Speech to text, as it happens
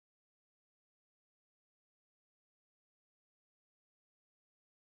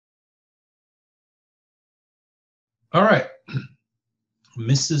All right,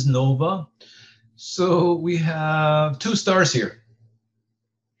 Mrs. Nova. So we have two stars here.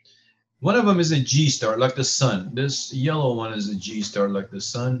 One of them is a G star, like the sun. This yellow one is a G star, like the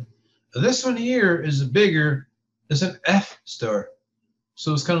sun. This one here is bigger. It's an F star.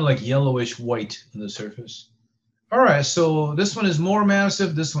 So it's kind of like yellowish white on the surface. All right, so this one is more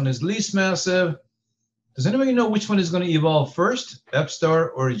massive. This one is least massive. Does anybody know which one is going to evolve first, F star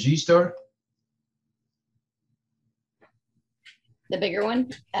or a G star? The bigger one,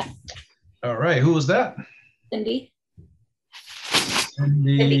 F. All right, who was that? Cindy.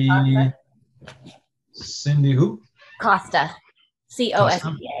 Cindy. Costa. Cindy who? Costa.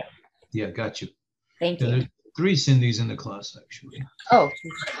 C-O-S-T-A. Yeah, got you. Thank you. There's three Cindys in the class, actually. Oh.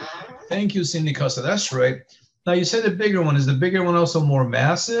 Thank you, Cindy Costa. That's right. Now, you said the bigger one. Is the bigger one also more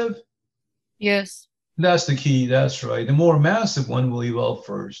massive? Yes. That's the key. That's right. The more massive one will evolve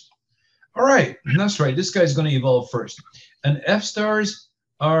first. All right. That's right. This guy's going to evolve first. And F stars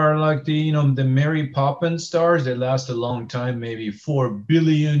are like the Mary Poppins stars. They last a long time, maybe 4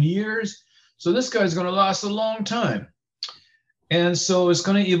 billion years. So this guy's going to last a long time. And so it's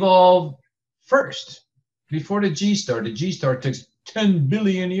going to evolve first before the G star. The G star takes 10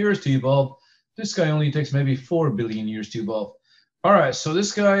 billion years to evolve. This guy only takes maybe 4 billion years to evolve. All right, so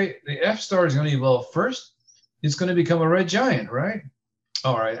this guy, the F star, is going to evolve first. It's going to become a red giant, right?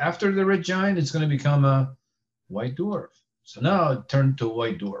 All right, after the red giant, it's going to become a white dwarf. So now it turned to a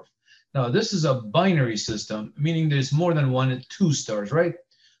white dwarf. Now, this is a binary system, meaning there's more than one and two stars, right?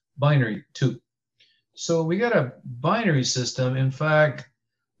 Binary, two. So we got a binary system. In fact,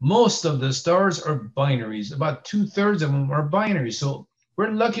 most of the stars are binaries. About 2/3 of them are binaries. So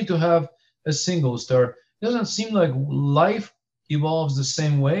we're lucky to have a single star. It doesn't seem like life evolves the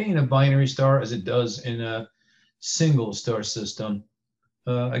same way in a binary star as it does in a single star system.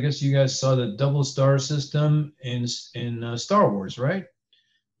 I guess you guys saw the double star system in Star Wars, right?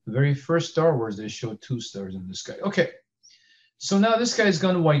 The very first Star Wars, they showed two stars in the sky. Okay, so now this guy's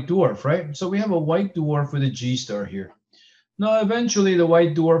gone white dwarf, right? So we have a white dwarf with a G star here. Now, eventually, the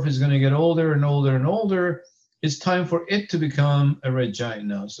white dwarf is going to get older and older and older. It's time for it to become a red giant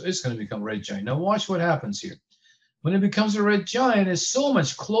now. So it's going to become a red giant. Now, watch what happens here. When it becomes a red giant, it's so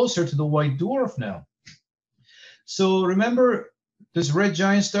much closer to the white dwarf now. So remember, these red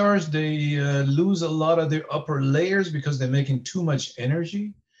giant stars, they lose a lot of their upper layers because they're making too much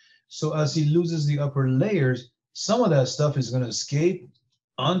energy. So as he loses the upper layers, some of that stuff is going to escape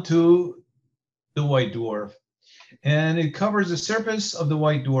onto the white dwarf. And it covers the surface of the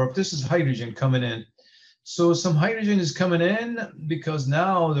white dwarf. This is hydrogen coming in. So some hydrogen is coming in because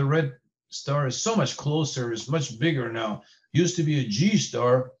now the red star is so much closer, it's much bigger now. Used to be a G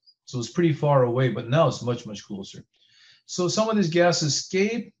star, so it's pretty far away, but now it's much, much closer. So some of these gases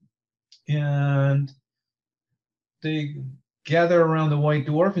escape and they gather around the white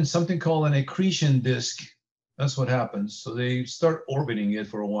dwarf in something called an accretion disk. That's what happens. So they start orbiting it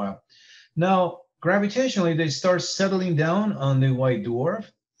for a while. Now, gravitationally, they start settling down on the white dwarf.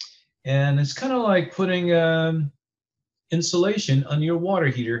 And it's kind of like putting insulation on your water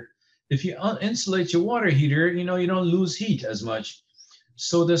heater. If you insulate your water heater, you don't lose heat as much.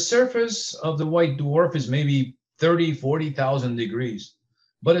 So the surface of the white dwarf is maybe 30, 40,000 degrees,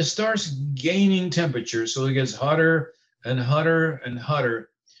 but it starts gaining temperature. So it gets hotter and hotter and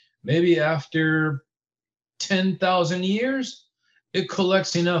hotter. Maybe after 10,000 years, it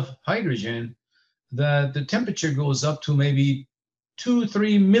collects enough hydrogen that the temperature goes up to maybe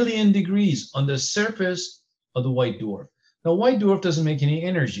 2-3 million degrees on the surface of the white dwarf. Now, white dwarf doesn't make any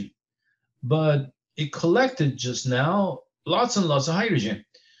energy, but it collected just now lots and lots of hydrogen.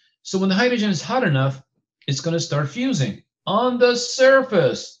 So when the hydrogen is hot enough, it's going to start fusing on the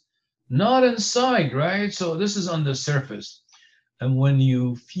surface, not inside, right? So this is on the surface. And when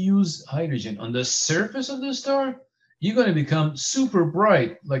you fuse hydrogen on the surface of the star, you're going to become super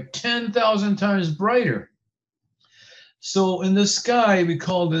bright, like 10,000 times brighter. So in the sky, we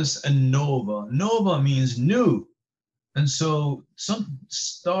call this a nova. Nova means new. And so some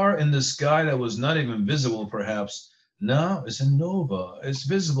star in the sky that was not even visible, perhaps, now it's a nova. It's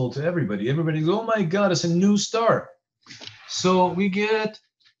visible to everybody. Everybody goes, oh my God, it's a new star. So we get,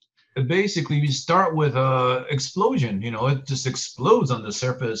 basically, we start with an explosion. It just explodes on the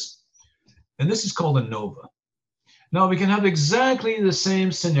surface. And this is called a nova. Now we can have exactly the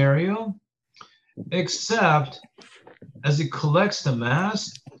same scenario, except as it collects the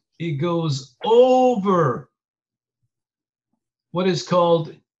mass, it goes over what is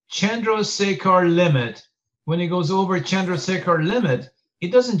called Chandrasekhar limit. When it goes over Chandrasekhar limit,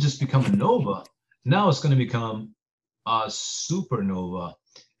 it doesn't just become a nova. Now it's going to become a supernova.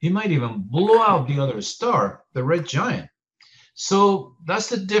 He might even blow out the other star, the red giant. So that's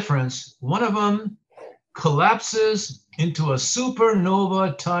the difference. One of them collapses into a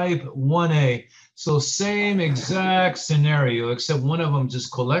supernova type 1A. So same exact scenario, except one of them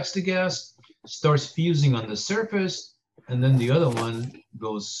just collects the gas, starts fusing on the surface, and then the other one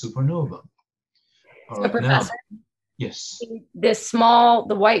goes supernova. All So, right, Professor, now, yes.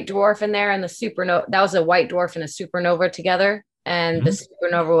 the white dwarf in there and the supernova, that was a white dwarf and a supernova together, and the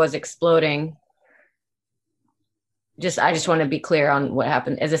supernova was exploding. I just want to be clear on what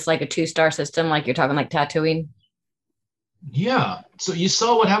happened. Is this like a two-star system, like you're talking like Tatooine? Yeah. So you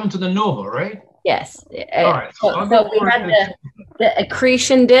saw what happened to the nova, right? Yes. All right. So I'll So go we over had it. the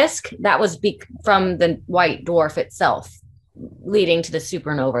accretion disk that was from the white dwarf itself, leading to the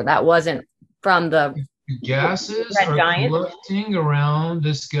supernova. That wasn't from the Gases red are giant. collecting around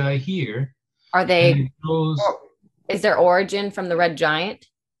this guy here. Are And they? it goes, Is their origin from the red giant?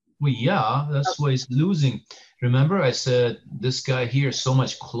 well, yeah, that's why it's losing. Remember, I said this guy here is so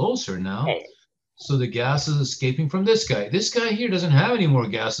much closer now. Okay. So the gas is escaping from this guy. This guy here doesn't have any more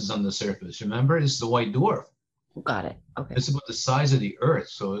gases on the surface. Remember, it's the white dwarf. Got it. Okay. It's about the size of the Earth.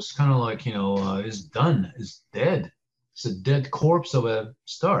 So it's kind of like, it's done. It's dead. It's a dead corpse of a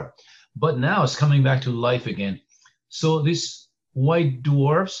star. But now it's coming back to life again. So these white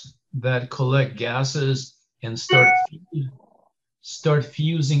dwarfs that collect gases and start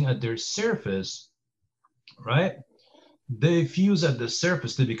fusing at their surface, right? They fuse at the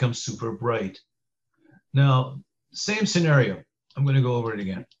surface, they become super bright. Now, same scenario. I'm going to go over it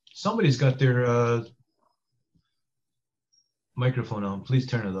again. Somebody's got their microphone on. Please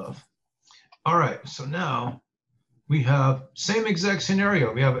turn it off. All right, so now we have same exact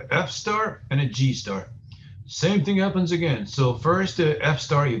scenario. We have an F star and a G star. Same thing happens again. So first the F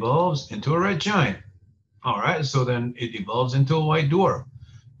star evolves into a red giant. All right, so then it evolves into a white dwarf.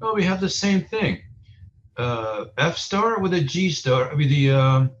 Well, we have the same thing. F star with a G star, with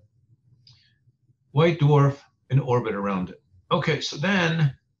the white dwarf in orbit around it. Okay, so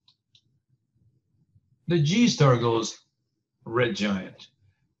then the G star goes red giant.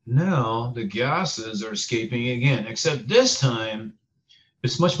 Now the gases are escaping again, except this time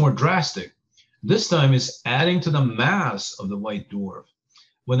it's much more drastic. This time it's adding to the mass of the white dwarf.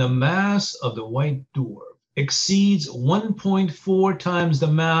 When the mass of the white dwarf exceeds 1.4 times the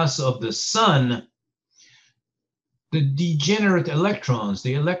mass of the sun, the degenerate electrons,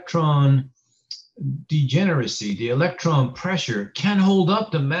 the electron degeneracy, the electron pressure can't hold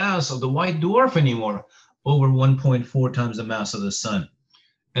up the mass of the white dwarf anymore over 1.4 times the mass of the sun.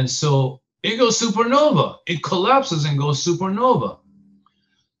 And so it goes supernova. It collapses and goes supernova.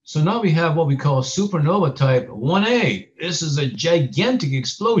 So now we have what we call supernova type 1A. This is a gigantic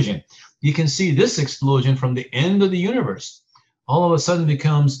explosion. You can see this explosion from the end of the universe. All of a sudden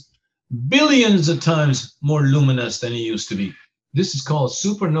becomes billions of times more luminous than it used to be. This is called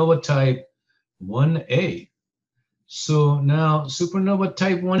supernova type 1A. So now supernova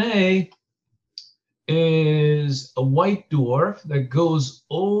type 1A is a white dwarf that goes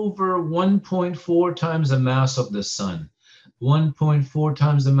over 1.4 times the mass of the sun. 1.4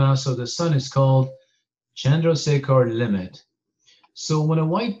 times the mass of the sun is called Chandrasekhar limit. So when a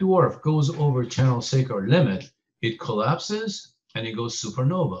white dwarf goes over Chandrasekhar limit, it collapses and it goes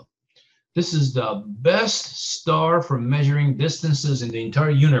supernova. This is the best star for measuring distances in the entire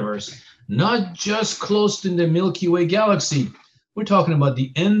universe, not just close to the Milky Way galaxy. We're talking about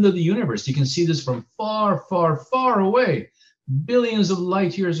the end of the universe. You can see this from far, far, far away. Billions of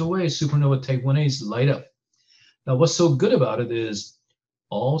light years away, supernova type 1As light up. Now, what's so good about it is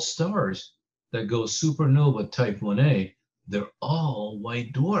all stars that go supernova type 1A, they're all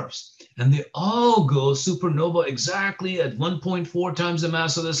white dwarfs. And they all go supernova exactly at 1.4 times the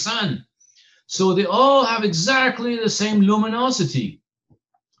mass of the sun. So they all have exactly the same luminosity.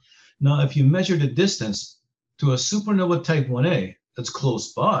 Now, if you measure the distance to a supernova type 1A that's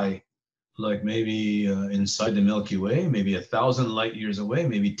close by, like maybe inside the Milky Way, maybe 1,000 light years away,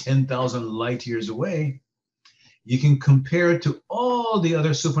 maybe 10,000 light years away, you can compare it to all the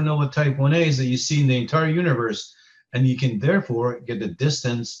other supernova type 1As that you see in the entire universe, and you can therefore get the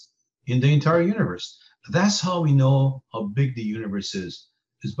distance in the entire universe. That's how we know how big the universe is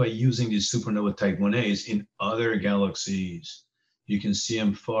by using these supernova type 1As in other galaxies. You can see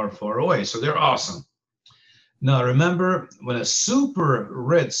them far, far away, so they're awesome. Now remember, when a super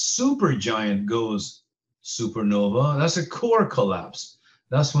red supergiant goes supernova, that's a core collapse.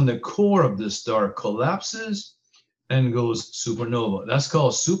 That's when the core of the star collapses and goes supernova. That's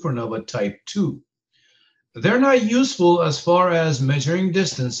called supernova type 2. They're not useful as far as measuring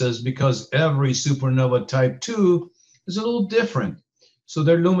distances because every supernova type 2 is a little different. So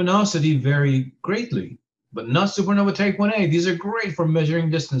their luminosity vary greatly, but not supernova type 1a. These are great for measuring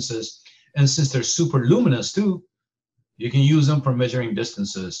distances. And since they're super luminous too, you can use them for measuring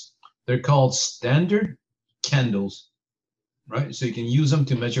distances. They're called standard candles, right? So you can use them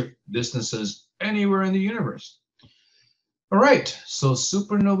to measure distances anywhere in the universe. All right, so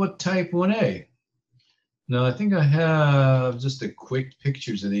supernova type 1a. Now I think I have just a quick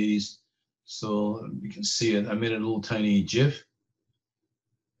pictures of these so you can see it. I made a little tiny GIF.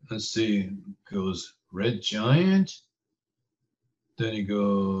 Let's see, it goes red giant, then it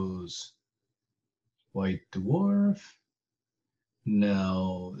goes white dwarf.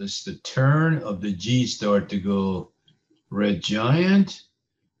 Now it's the turn of the G star to go red giant.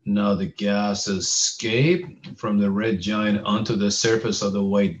 Now the gas escape from the red giant onto the surface of the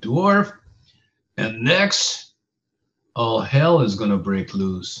white dwarf. And next, all hell is going to break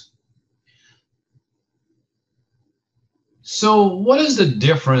loose. So what is the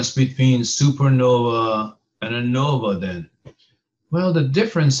difference between supernova and a nova then? Well, the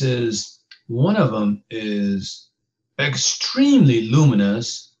difference is one of them is extremely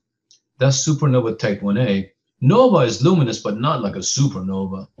luminous. That's supernova type 1a. Nova is luminous, but not like a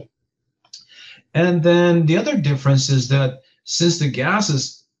supernova. And then the other difference is that since the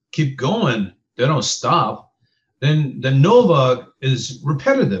gases keep going, they don't stop, then the nova is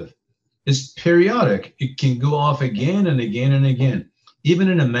repetitive. It's periodic. It can go off again and again and again, even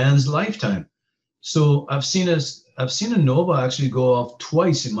in a man's lifetime. So I've seen a nova actually go off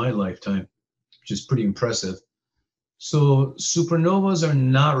twice in my lifetime, which is pretty impressive. So supernovas are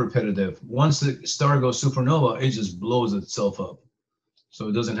not repetitive. Once the star goes supernova, it just blows itself up. So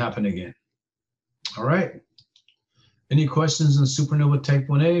it doesn't happen again. All right. Any questions on supernova type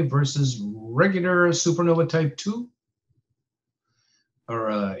 1a versus regular supernova type 2? All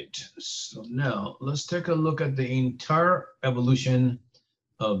right. So now let's take a look at the entire evolution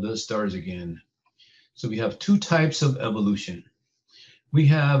of the stars again. So we have two types of evolution. We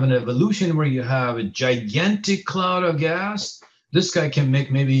have an evolution where you have a gigantic cloud of gas. This guy can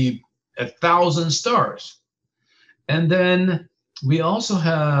make maybe 1,000 stars. And then we also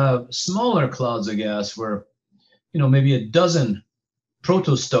have smaller clouds of gas where, maybe a dozen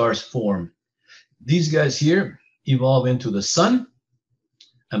protostars form. These guys here evolve into the sun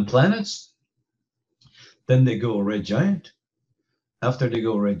and planets. Then they go red giant. After they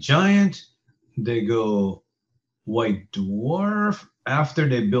go red giant, they go white dwarf. After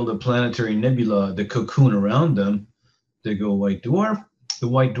they build a planetary nebula, the cocoon around them, they go white dwarf. The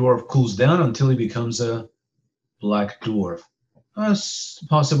white dwarf cools down until it becomes a black dwarf. That's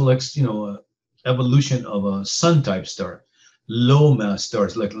possible, evolution of a sun-type star. Low mass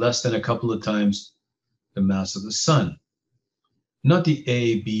stars, like less than a couple of times the mass of the sun. Not the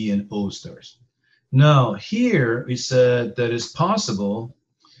A, B, and O stars. Now, here we said that it's possible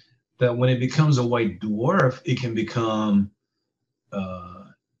that when it becomes a white dwarf, it can become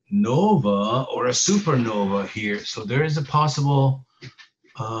nova or a supernova here. So there is a possible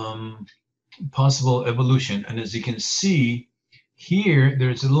evolution. And as you can see here,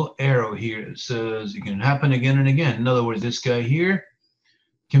 there's a little arrow here that says it can happen again and again. In other words, this guy here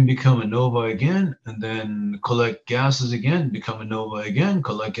can become a nova again, and then collect gases again, become a nova again,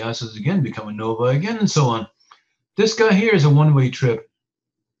 collect gases again, become a nova again, and so on. This guy here is a one-way trip,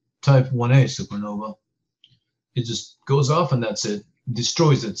 type 1a supernova. It just goes off and that's it,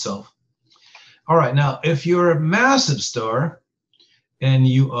 destroys itself. All right, now if you're a massive star and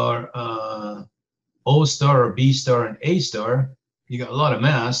you are O star or B star and A star, you got a lot of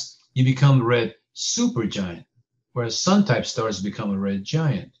mass, you become red supergiant, whereas sun-type stars become a red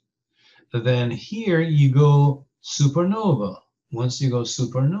giant. Then here you go supernova. Once you go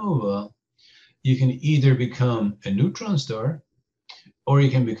supernova, you can either become a neutron star or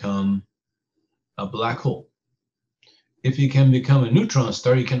you can become a black hole. If you can become a neutron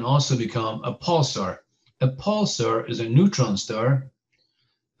star, you can also become a pulsar. A pulsar is a neutron star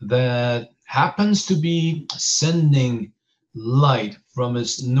that happens to be sending light from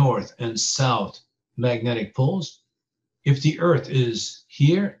its north and south magnetic poles. If the Earth is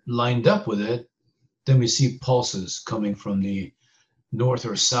here lined up with it, then we see pulses coming from the north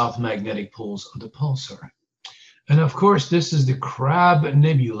or south magnetic poles of the pulsar. And of course, this is the Crab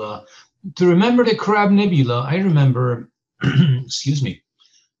Nebula. To remember the Crab Nebula, I remember, excuse me,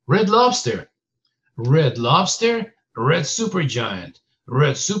 Red Lobster, red supergiant,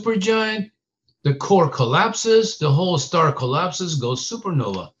 the core collapses, the whole star collapses, goes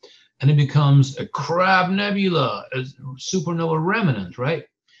supernova, and it becomes a Crab Nebula, a supernova remnant, right?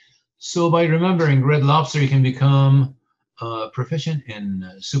 So by remembering Red Lobster, you can become proficient in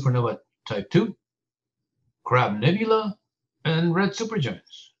supernova type 2, Crab Nebula, and red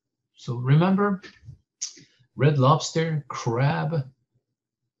supergiants. So remember, red lobster, crab,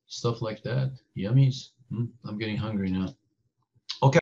 stuff like that. Yummies. I'm getting hungry now.